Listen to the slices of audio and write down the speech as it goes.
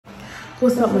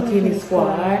What's up, McKinney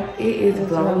Squad? It is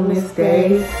Vlogmas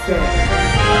Day 7.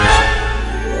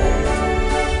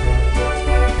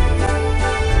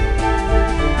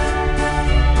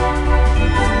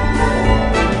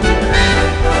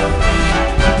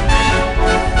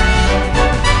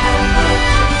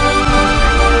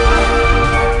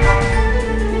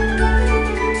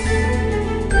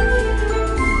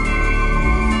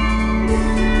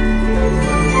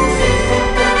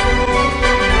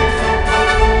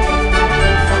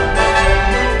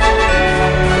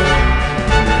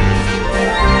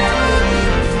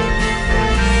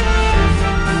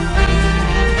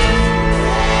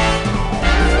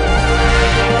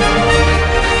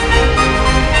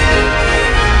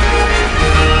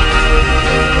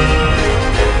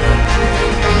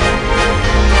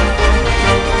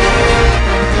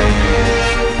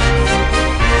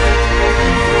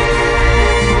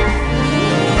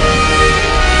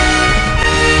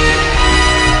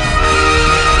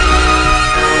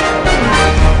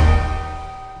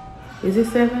 Is it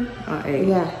 7 or 8?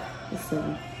 Yeah, it's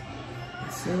 7.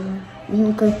 It's 7?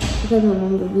 Because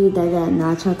remember we did that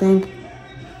nacho thing?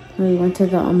 We went to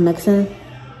the Mexican.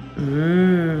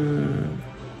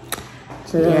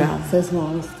 So yeah, so small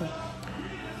and stuff.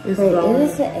 It's Wait,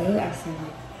 is it 8 or 7?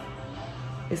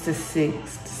 It's the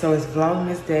 6th. So it's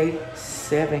Vlogmas Day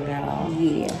 7, y'all.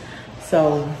 Yeah.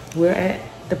 So we're at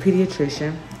the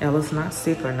pediatrician. Ella's not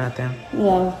sick or nothing.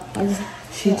 Yeah, I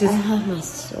have my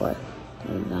sword.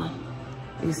 There you go.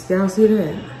 You still see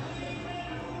that?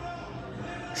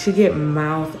 She get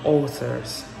mouth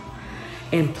ulcers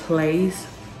in place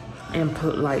and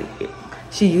put like,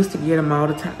 she used to get them all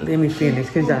the time. Let me finish,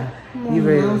 cause you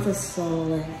ready? My mouth is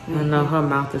swollen. I know her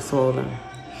mouth is swollen.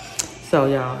 So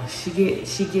y'all, she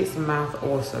gets mouth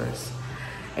ulcers.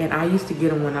 And I used to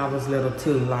get them when I was little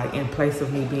too, like in place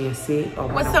of me being sick. Or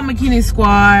what's up, McKinney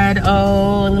Squad?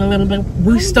 Oh, a little bit.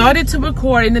 We started to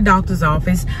record in the doctor's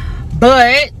office,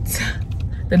 but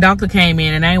the doctor came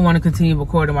in and I didn't want to continue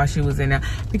recording while she was in there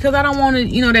because I don't want to,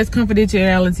 you know, there's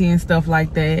confidentiality and stuff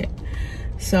like that.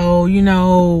 So, you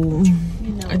know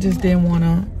I just didn't want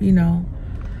to, you know,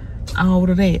 all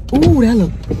of that. Ooh, that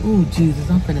look, ooh, Jesus,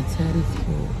 I'm finna tear this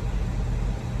food.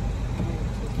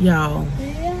 Y'all.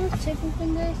 Chicken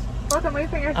fingers?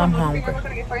 I'm hungry.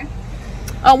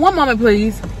 Oh, one moment,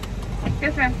 please.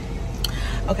 Yes, ma'am.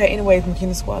 Okay, anyways,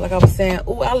 McKinney Squad, like I was saying,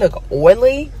 ooh, I look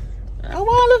oily. Oh,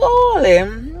 I look oily.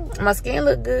 My skin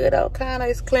look good, though, kind of.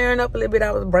 It's clearing up a little bit.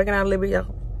 I was breaking out a little bit, y'all.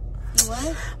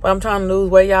 What? But I'm trying to lose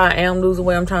weight, y'all. I am losing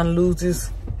weight. I'm trying to lose this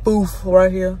boof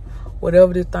right here.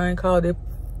 Whatever this thing called, this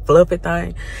fluffy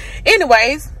thing.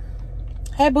 Anyways,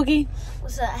 hey, Boogie.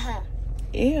 What's that hat?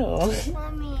 Ew.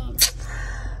 Mommy.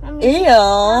 Ew.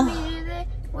 Mommy,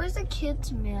 where's the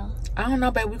kids' meal? I don't know,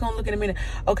 babe. We're going to look in a minute.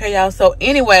 Okay, y'all. So,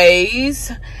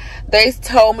 anyways, they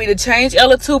told me to change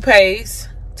Ella toothpaste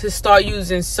to start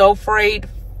using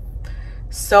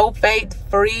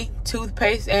sulfate-free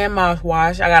toothpaste and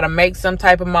mouthwash. I got to make some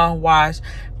type of mouthwash.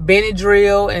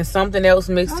 Benadryl and something else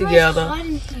mixed together.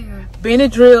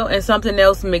 Benadryl and something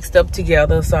else mixed up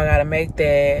together. So, I got to make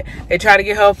that. They tried to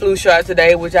get her a flu shot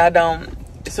today, which I don't.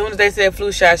 As soon as they said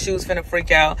flu shot, she was finna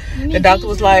freak out. The doctor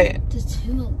was like,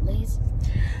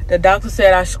 the doctor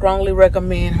said I strongly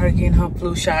recommend her getting her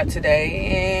flu shot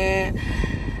today. And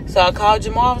so I called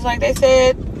Jamal. I was like, they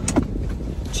said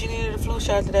she needed a flu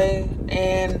shot today.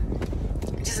 And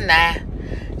just nah.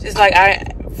 Just like,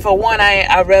 for one,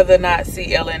 I'd rather not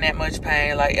see Ella in that much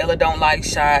pain. Like, Ella don't like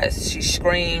shots. She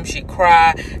screamed, she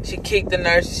cried, she kicked the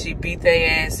nurses, she beat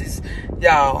their asses.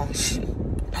 Y'all,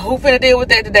 who finna deal with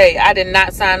that today? I did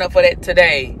not sign up for that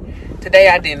today. Today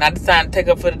I didn't. I decided to take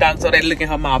her for the doctor so they look in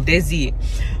her mouth. That's it.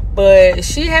 But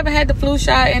she haven't had the flu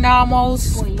shot in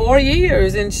almost 4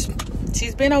 years, and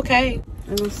she's been okay.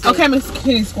 Okay,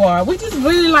 McKinney Squad. We just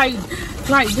really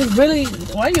just really.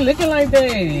 Why are you looking like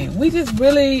that? We just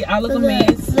really. I look a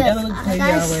mess.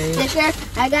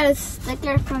 I got a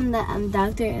sticker from the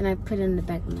doctor, and I put it in the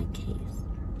back of my case.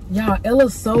 Y'all,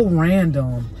 Ella's so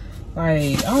random.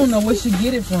 Like, I don't know where she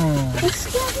get it from.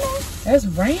 That's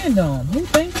random. Who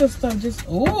thinks this stuff just...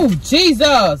 Ooh,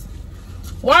 Jesus!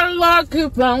 Why the Lord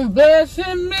keep on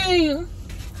blessing me?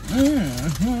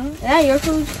 Yeah, your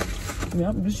food?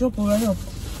 Yep, this your food right here.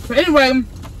 So anyway,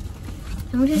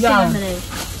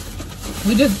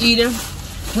 we just eating.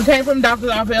 We came from the doctor's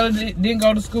office. Ella didn't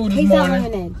go to school this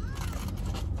morning.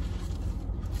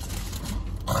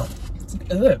 It's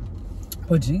good.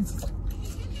 Oh, Jesus.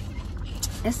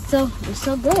 It's so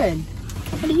good.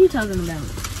 What are you talking about?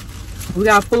 We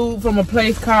got food from a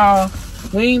place called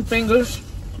Lean Fingers.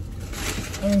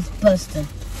 And it's busted.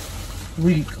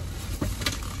 Weak.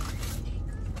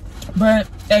 But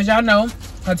as y'all know,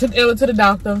 I took Ella to the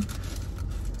doctor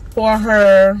for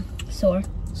her sore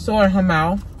in her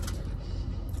mouth.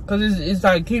 Because it's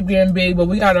like keep getting big, but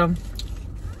we gotta,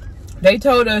 they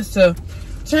told us to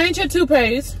change her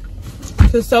toothpaste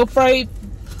to sulfate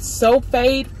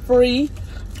free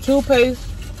toothpaste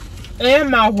and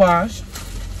mouthwash.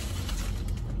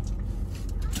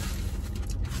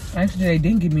 Actually, they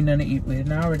didn't give me none to eat with,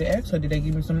 and I already asked her, did they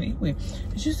give me something to eat with?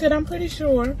 And she said, I'm pretty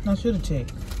sure. I should have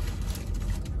checked.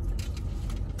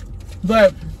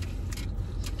 But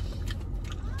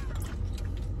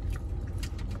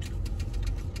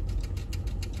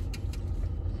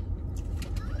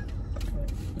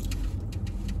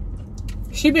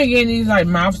she been getting these like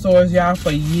mouth sores, y'all,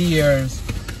 for years.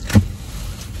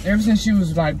 Ever since she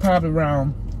was like probably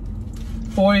around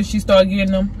 4, she started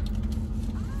getting them.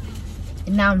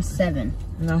 And now I'm 7.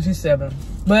 Now she's 7.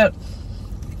 But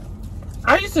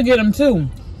I used to get them too.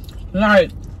 Like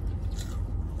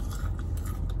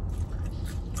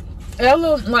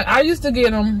Ella, like I used to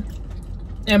get them,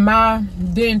 and my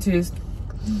dentist.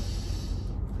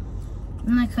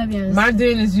 My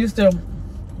dentist used to.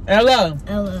 Ella.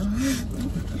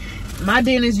 My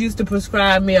dentist used to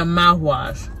prescribe me a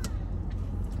mouthwash.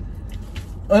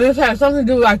 And it had something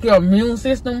to do with like your immune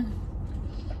system.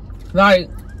 Like,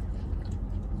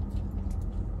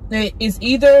 it's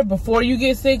either before you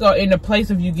get sick or in the place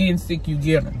of you getting sick, you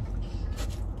get them.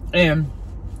 And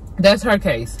that's her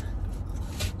case.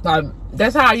 Like,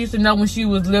 that's how I used to know when she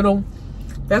was little.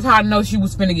 That's how I know she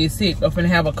was finna get sick or finna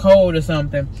have a cold or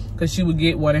something. Because she would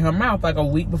get one in her mouth like a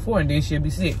week before and then she'd be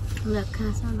sick. Look, can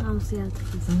I sometimes see how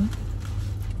to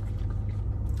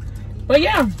But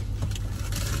yeah.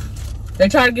 They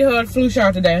tried to get her a flu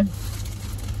shot today.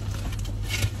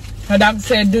 Her doctor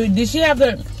said, did she have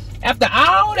the... After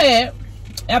all that,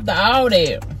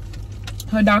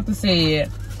 her doctor said,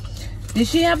 did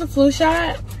she have a flu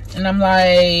shot? And I'm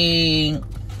like,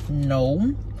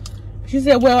 no. She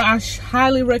said, well, I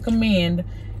highly recommend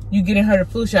you getting her the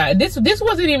flu shot. This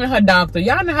wasn't even her doctor.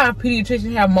 Y'all know how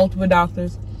pediatricians have multiple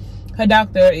doctors. Her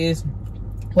doctor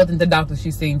wasn't the doctor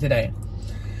she's seen today.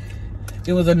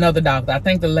 It was another doctor. I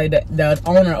think the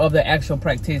owner of the actual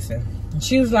practitioner.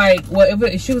 She was like, well, if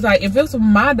it was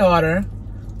my daughter.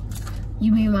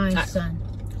 You mean my son?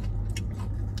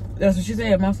 That's what she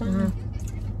said, my son?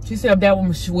 She said that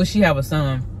one, would she have a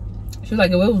son? She was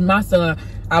like, if it was my son,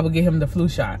 I would get him the flu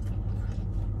shot.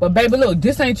 But baby, look,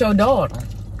 this ain't your daughter,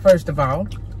 first of all.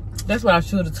 That's what I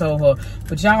should have told her.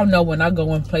 But y'all know when I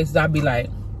go in places, I be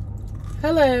like,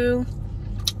 hello.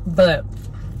 But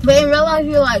in real life,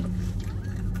 you're like,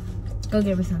 go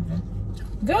get me something.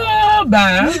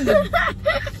 Goodbye.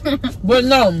 But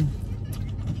no.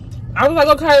 I was like,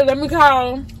 okay, let me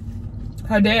call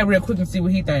her dad real quick and see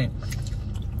what he think.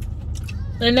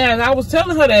 And as I was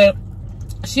telling her that,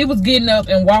 she was getting up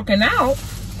and walking out.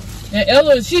 And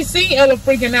Ella, she seen Ella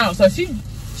freaking out. So she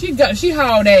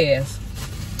hauled ass.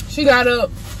 She got up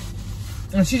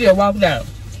and she just walked out.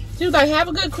 She was like, have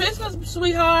a good Christmas,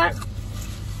 sweetheart.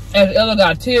 And Ella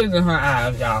got tears in her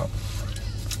eyes, y'all.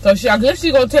 So I guess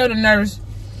she gonna tell the nurse.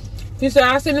 She said,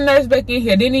 I sent the nurse back in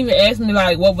here. Didn't even ask me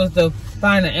like what was the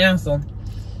final answer.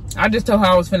 I just told her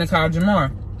I was finna call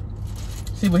Jamar.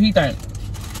 See what he think.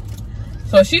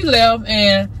 So she left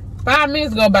and 5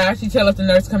 minutes go by. She tell us the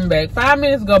nurse coming back. 5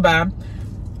 minutes go by.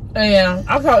 And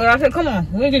I told her, I said, come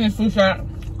on, we're getting this flu shot.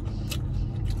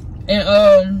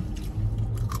 And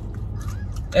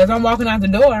as I'm walking out the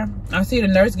door, I see the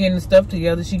nurse getting the stuff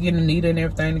together. She getting the needle and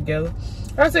everything together.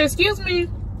 I said, excuse me.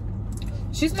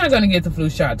 She's not going to get the flu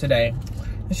shot today.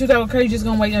 And she was like, okay, you just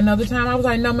going to wait another time? I was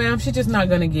like, no, ma'am, she's just not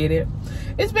going to get it.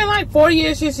 It's been like 4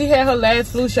 years since she had her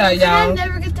last flu shot, y'all. Did I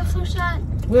never get the flu shot?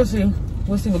 We'll see.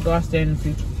 We'll see what God said in the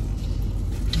future.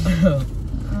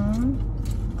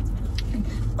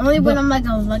 Only when I'm like,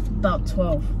 I was like about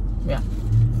 12. Yeah.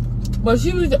 But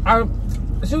she was like,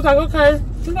 okay.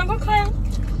 She was like, okay.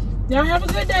 Y'all have a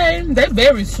good day. They're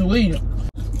very sweet.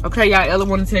 Okay, y'all, Ella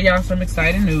want to tell y'all some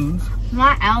exciting news.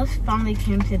 My Alice finally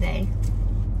came today.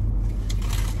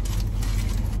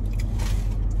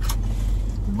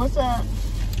 What's up?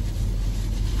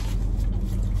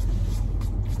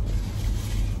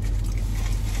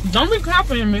 Don't be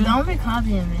copying me. Don't be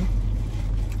copying me.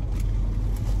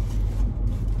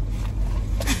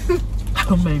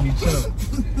 Don't make me choke.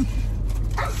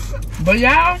 But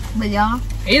y'all,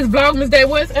 it's Vlogmas Day.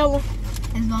 What's Ella?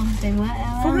 It's Vlogmas Day. What,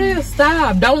 Ella? For real,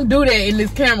 stop. Don't do that in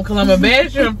this camera because I'm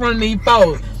embarrass you in front of these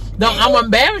folks. I'm gonna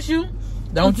embarrass you.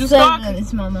 Don't you start.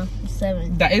 It's Mama. It's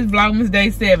 7. It's Vlogmas Day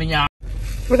 7, y'all.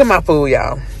 Look at my food,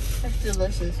 y'all. That's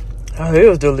delicious. Oh, it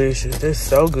was delicious. It's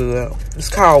so good. It's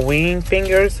called wing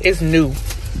fingers. It's new.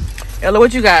 Ella,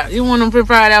 what you got? You want them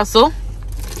fried out so?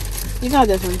 You got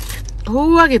this one.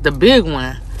 Ooh, I get the big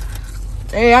one.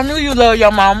 Hey, I knew you love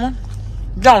your mama.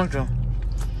 Don't you?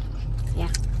 Yeah.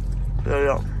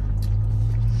 Yeah.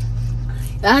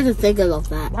 I have to think about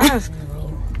that.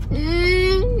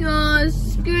 In your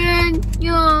skin,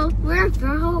 we're in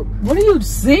Fairhope. What are you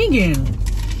singing?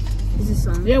 This is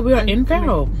a song. Yeah, we are in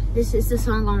Fairhope. This is the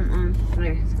song on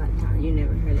Flair Scott Town. You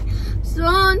never heard it.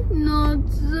 Son of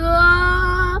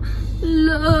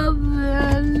love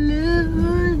and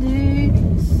liberty.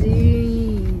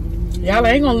 Y'all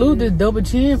ain't gonna lose this double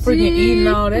chin freaking eating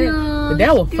all that. But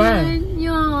that was fine.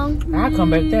 I'll come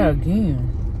back there again.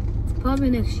 Probably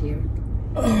next year.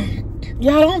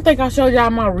 Y'all, I don't think I showed y'all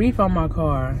my reef on my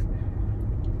car.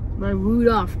 My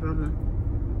Rudolph, mama.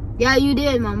 Yeah, you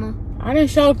did, mama. I didn't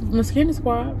show McKinney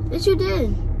Squad. Yes, you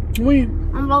did. When?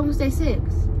 On Vlogmas Day 6.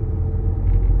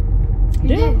 You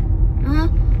did? Uh-huh.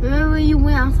 Remember when you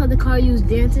went outside the car, you was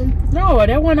dancing? No,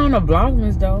 that wasn't on the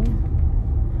Vlogmas, though.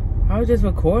 I was just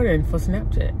recording for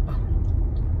Snapchat.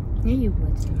 Yeah, you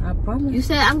would. I promise. You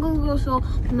said, I'm going to go show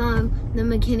the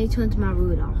McKinney twins my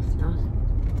Rudolph.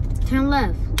 Turn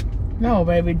left. No,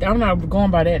 baby. I'm not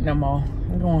going by that no more.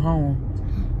 I'm going home.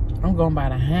 I'm going by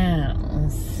the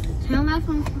house. Turn left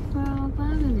on Fairhope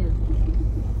Avenue.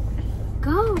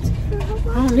 Go.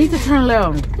 I don't need to turn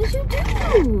left. Yes, you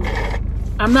do.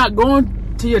 I'm not going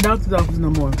to your doctor's office no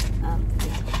more.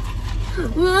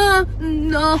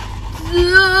 No.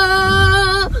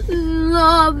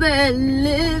 Love and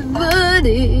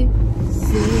liberty.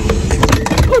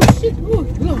 Oh, shit. Oh,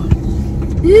 Lord.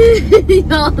 I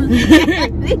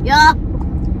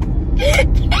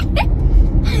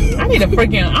need a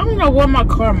freaking, I don't know where my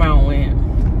car mount went.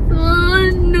 I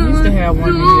used to have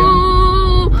one here.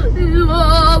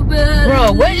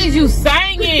 Bro, what is you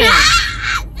singing?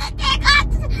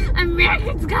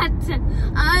 Americans got to,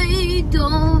 I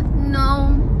don't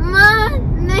know my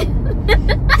name.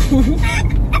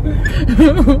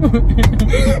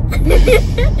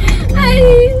 I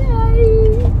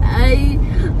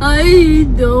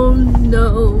don't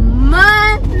know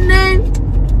my name.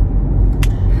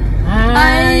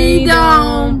 I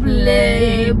don't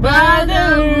play by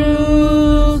the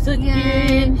rules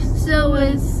again. So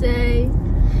I say,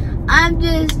 I'm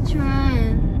just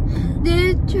trying.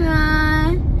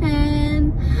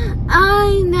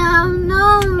 I now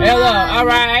know my Hello, all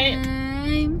right.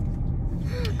 name.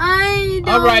 I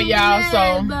don't All right, y'all.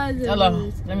 So, by the hello.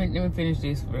 rules. Let me finish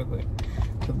this real quick.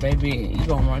 Cause baby, you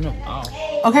gonna run them off.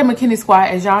 Okay, McKinney Squad.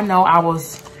 As y'all know,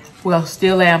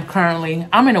 still am currently.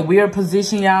 I'm in a weird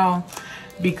position, y'all,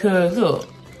 because look,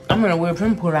 I'm in a weird.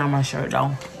 Let me put on my shirt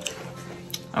though.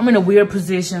 I'm in a weird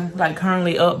position, like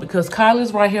currently up, because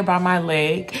Kyler's right here by my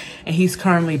leg, and he's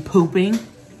currently pooping.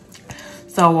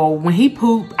 So when he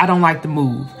poop, I don't like to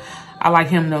move. I like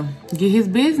him to get his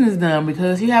business done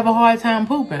because he have a hard time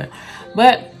pooping.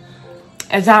 But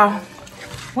as y'all,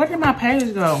 where did my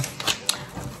page go?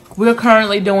 We're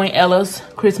currently doing Ella's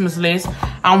Christmas list.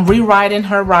 I'm rewriting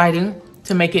her writing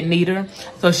to make it neater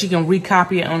so she can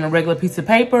recopy it on a regular piece of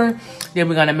paper. Then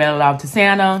we're gonna mail it off to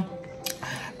Santa.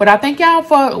 But I thank y'all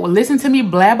for listening to me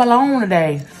blab along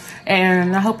today.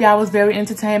 And I hope y'all was very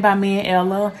entertained by me and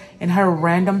Ella and her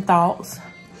random thoughts.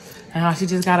 And how she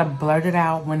just gotta blurt it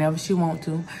out whenever she want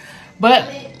to. But,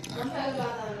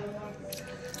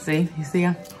 see, you see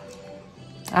her?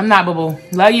 I'm not, boo-boo.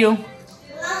 Love you.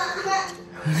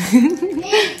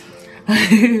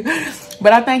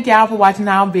 But I thank y'all for watching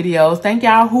our videos. Thank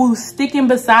y'all who's sticking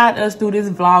beside us through this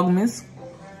Vlogmas.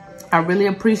 I really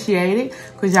appreciate it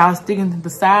because y'all sticking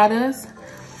beside us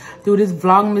through this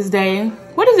Vlogmas Day.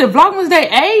 What is it? Vlogmas Day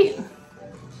 8?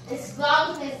 It's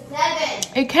Vlogmas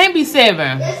 7. It can't be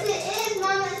 7. Yes, it is,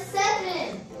 Mama. It's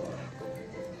 7.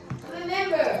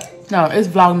 Remember. No, it's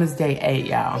Vlogmas Day 8,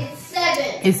 y'all. It's 7.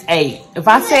 It's 8. If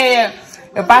I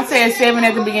said 7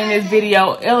 at the beginning of this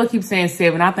video, Ella keeps saying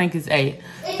 7. I think it's 8.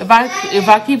 If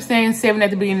I keep saying 7 at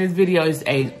the beginning of this video, it's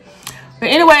 8. But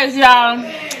anyways, y'all.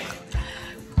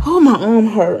 Oh, my arm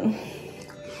hurt.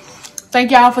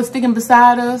 Thank y'all for sticking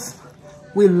beside us.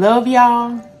 We love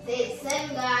y'all. Say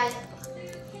 7, guys.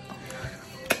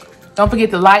 Don't forget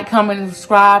to like, comment, and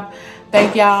subscribe.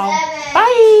 Thank y'all.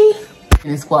 Bye.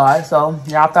 In the squad. So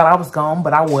y'all thought I was gone,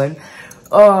 but I wasn't.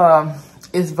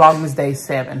 It's Vlogmas Day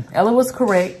 7. Ella was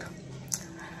correct.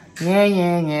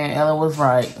 Yeah. Ella was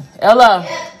right. Ella.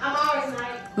 Yep, I'm always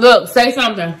right. Look, say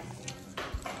something.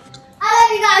 I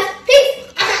love you guys. Peace.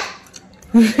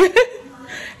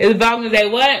 It's Vlogmas Day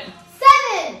what? 7.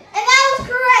 And that was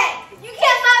correct. You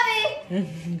can't stop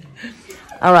me.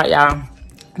 All right, y'all.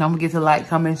 Don't forget to like,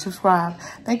 comment, and subscribe.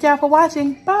 Thank y'all for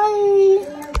watching. Bye.